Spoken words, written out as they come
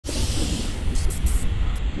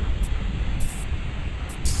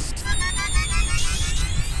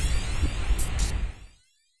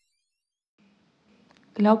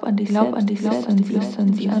Glaub an dich selbst,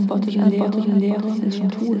 dann sie antwortet Lehre, es ist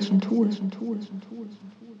schon tu.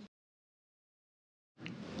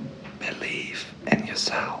 Believe in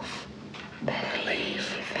yourself. Believe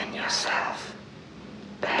in yourself.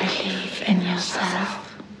 Believe in yourself.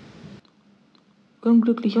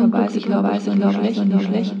 Unglücklicherweise glaube ich an die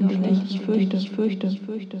schlechten Dinge, die ich fürchte.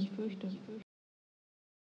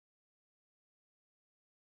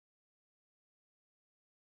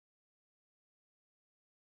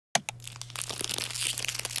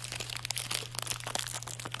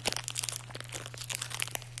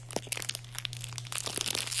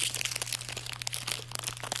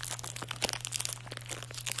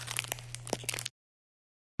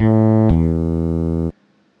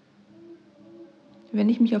 Wenn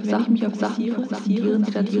ich mich auf Sachen fokussiere,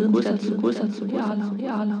 sie dazu größer, zu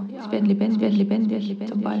realer. Es werden lebendig,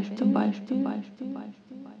 zum Beispiel.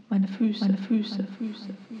 Meine Füße.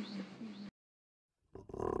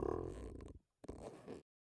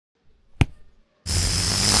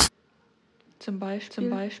 Zum Beispiel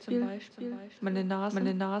meine Nase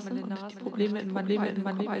und die Probleme in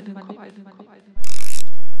meinem Kopf.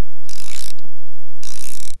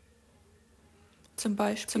 Zum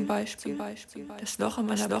Beispiel das Loch in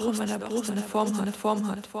meiner Brust eine Form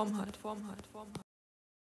hat.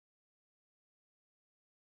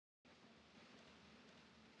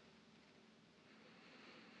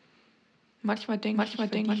 Manchmal denke ich,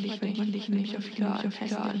 wenn ich mich auf viele Art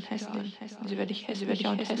hässlich. Also werde ich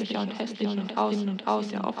hässlicher und aus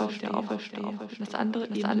der Auferstehe. Das andere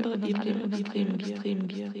eben extrem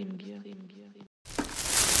Gier.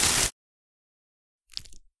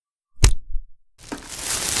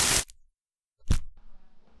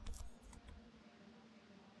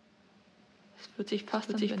 Es wird sich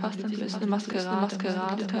fast an wie eine Maskerade.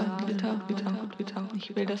 Glitter.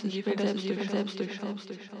 Ich will, dass sie selbst durchschaust.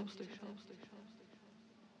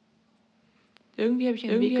 Irgendwie habe ich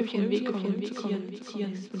einen Weg zu kommunizieren.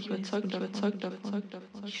 Bin ich überzeugt davon.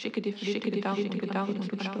 Ich schicke dir Gedanken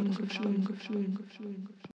und Gefühlen.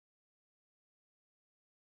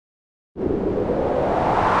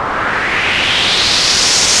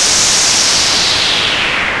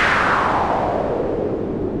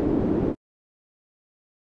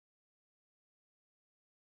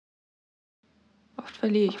 Oft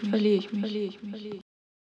verliere ich mich.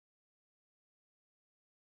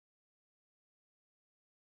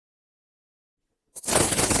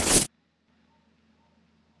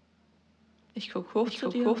 Ich gucke hoch zu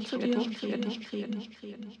dir, ich werde dich kriegen.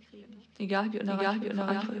 Egal wie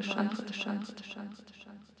unerreichbar es scheint.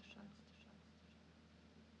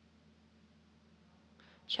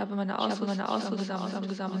 Ich habe meine Ausrüstung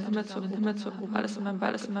zusammengesammelt, Himmel zu oben, alles in meinem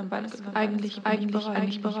Bein. Eigentlich bin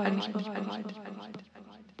ich bereit.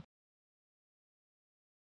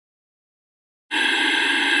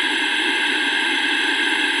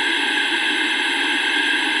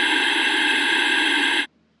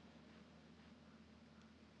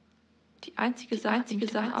 Die einzige Sache, die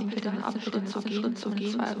mich abhält, den Schritt zu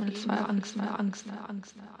gehen, meine zwei Angst.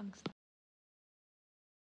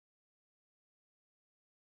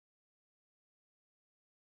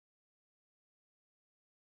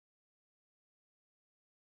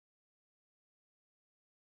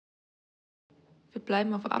 Wir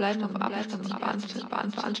bleiben auf Abstand,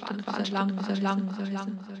 sehr lang.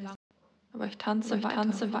 Aber ich tanze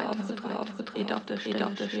weiter, aufgedreht auf der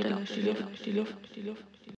Stelle, die Luft.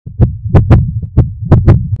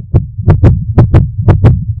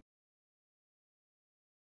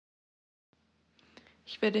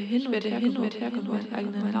 Ich werde hin und her mit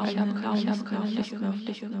eigenen Lauf. Ich habe keine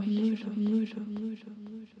Pflicht, müde.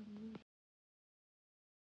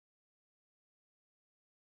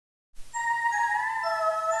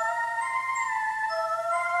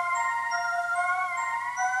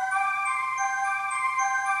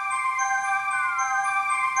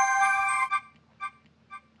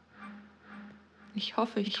 Ich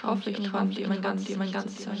hoffe, ich träume dir mein ganzes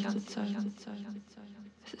Zeit.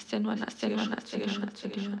 Es ist ja nur ein einziger Schritt zu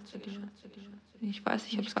dir. Ich weiß,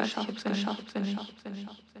 ich habe es geschafft, wenn ich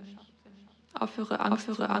aufhöre,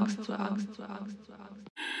 Angst zu haben.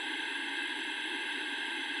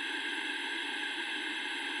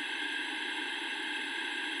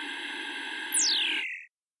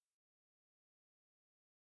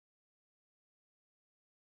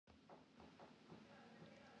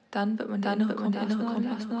 Dann wird man innere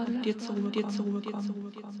Kompassnadel dir zur Ruhe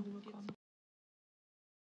kommen.